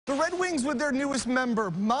The Red Wings with their newest member,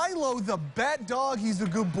 Milo the Bat Dog. He's a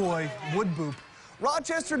good boy. Wood boop.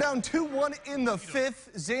 Rochester down 2-1 in the fifth.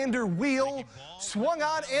 Xander Wheel swung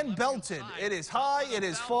on and belted. It is high, it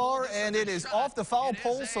is far, and it is off the foul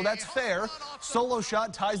pole, so that's fair. Solo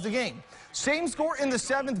shot ties the game. Same score in the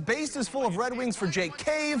seventh. Base is full of Red Wings for Jake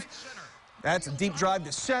Cave. That's a deep drive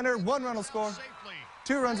to center. 1 run will score.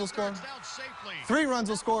 2 runs will score. 3 runs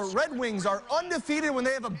will score. Red Wings are undefeated when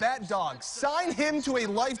they have a Bat Dog. Sign him to a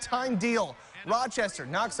lifetime deal. Rochester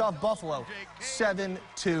knocks off Buffalo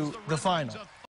 7-2 the final.